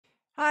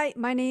Hi,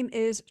 my name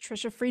is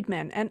Trisha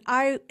Friedman, and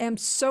I am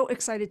so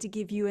excited to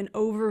give you an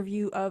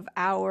overview of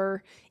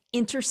our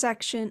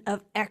intersection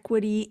of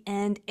equity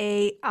and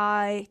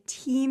AI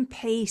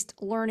team-paced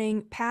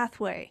learning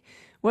pathway.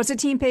 What's a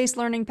team-paced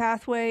learning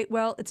pathway?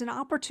 Well, it's an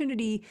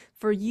opportunity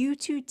for you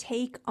to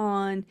take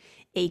on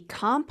a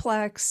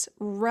complex,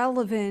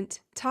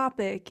 relevant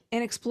topic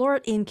and explore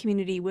it in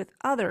community with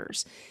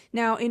others.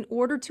 Now, in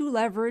order to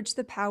leverage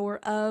the power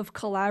of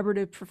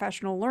collaborative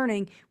professional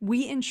learning,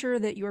 we ensure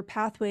that your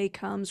pathway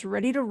comes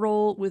ready to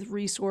roll with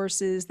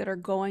resources that are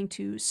going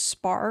to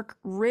spark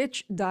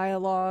rich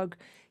dialogue,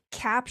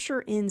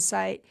 capture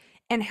insight,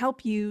 and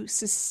help you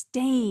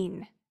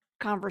sustain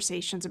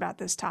conversations about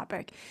this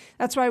topic.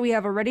 That's why we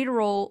have a ready to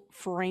roll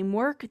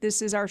framework.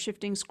 This is our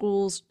Shifting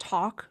Schools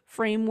talk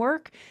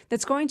framework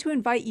that's going to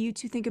invite you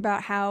to think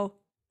about how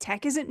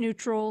tech isn't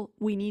neutral.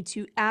 We need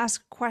to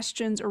ask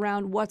questions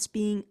around what's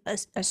being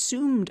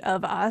assumed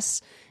of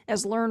us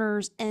as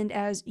learners and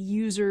as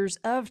users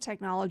of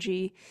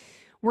technology.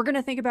 We're going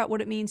to think about what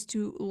it means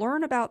to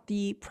learn about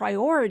the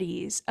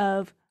priorities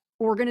of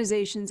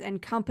organizations and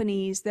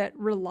companies that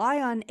rely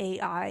on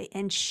AI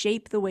and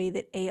shape the way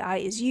that AI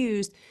is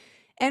used.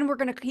 And we're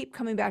going to keep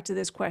coming back to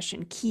this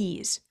question,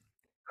 keys.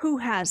 Who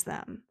has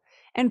them?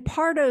 And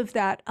part of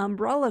that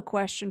umbrella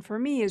question for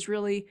me is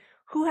really,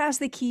 who has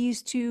the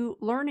keys to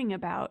learning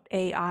about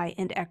AI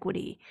and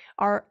equity?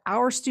 Are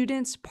our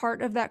students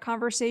part of that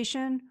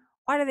conversation?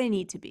 Why do they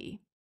need to be?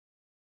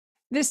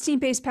 This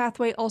team-based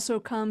pathway also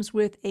comes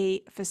with a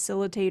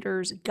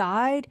facilitator's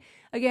guide.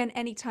 Again,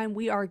 anytime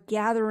we are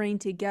gathering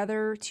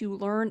together to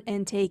learn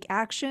and take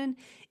action,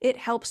 it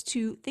helps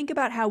to think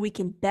about how we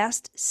can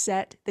best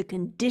set the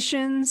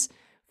conditions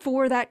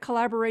for that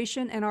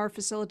collaboration, and our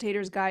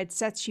facilitator's guide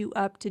sets you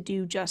up to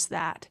do just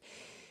that.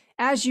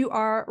 As you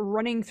are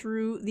running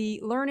through the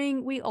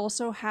learning, we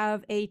also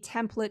have a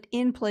template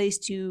in place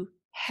to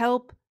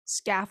help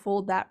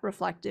scaffold that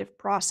reflective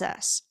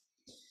process.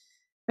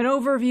 An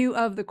overview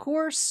of the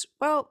course,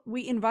 well,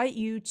 we invite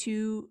you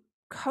to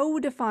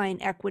co-define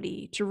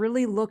equity, to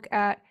really look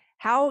at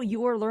how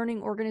your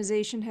learning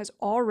organization has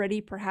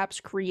already perhaps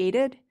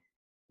created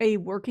a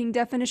working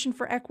definition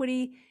for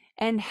equity,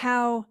 and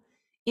how,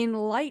 in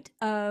light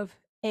of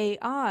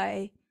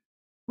AI,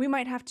 we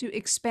might have to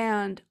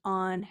expand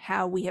on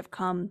how we have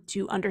come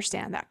to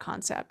understand that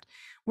concept.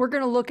 We're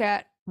going to look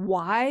at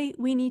why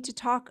we need to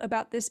talk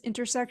about this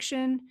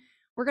intersection.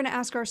 We're going to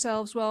ask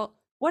ourselves, well,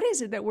 what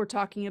is it that we're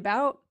talking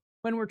about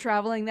when we're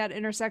traveling that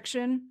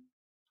intersection?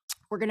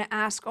 We're going to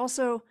ask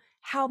also,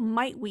 how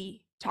might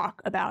we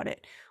talk about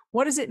it?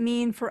 What does it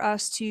mean for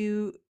us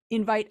to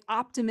invite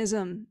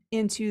optimism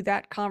into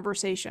that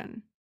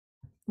conversation?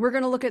 We're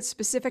going to look at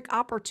specific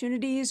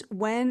opportunities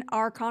when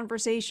our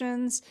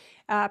conversations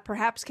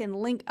perhaps can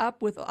link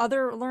up with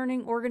other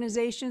learning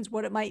organizations,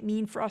 what it might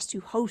mean for us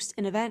to host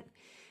an event.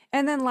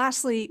 And then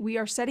lastly, we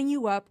are setting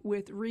you up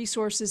with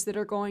resources that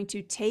are going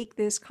to take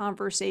this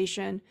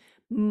conversation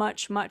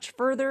much, much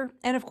further.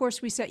 And of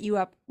course, we set you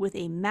up with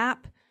a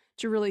map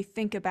to really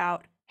think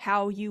about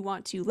how you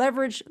want to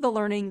leverage the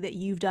learning that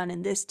you've done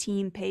in this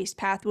team-paced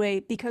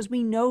pathway, because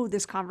we know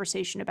this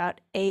conversation about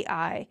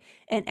AI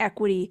and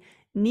equity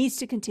needs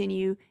to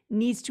continue,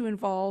 needs to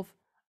involve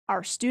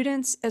our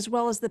students, as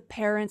well as the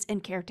parents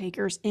and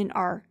caretakers in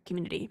our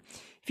community.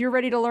 If you're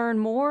ready to learn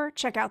more,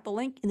 check out the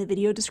link in the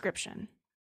video description.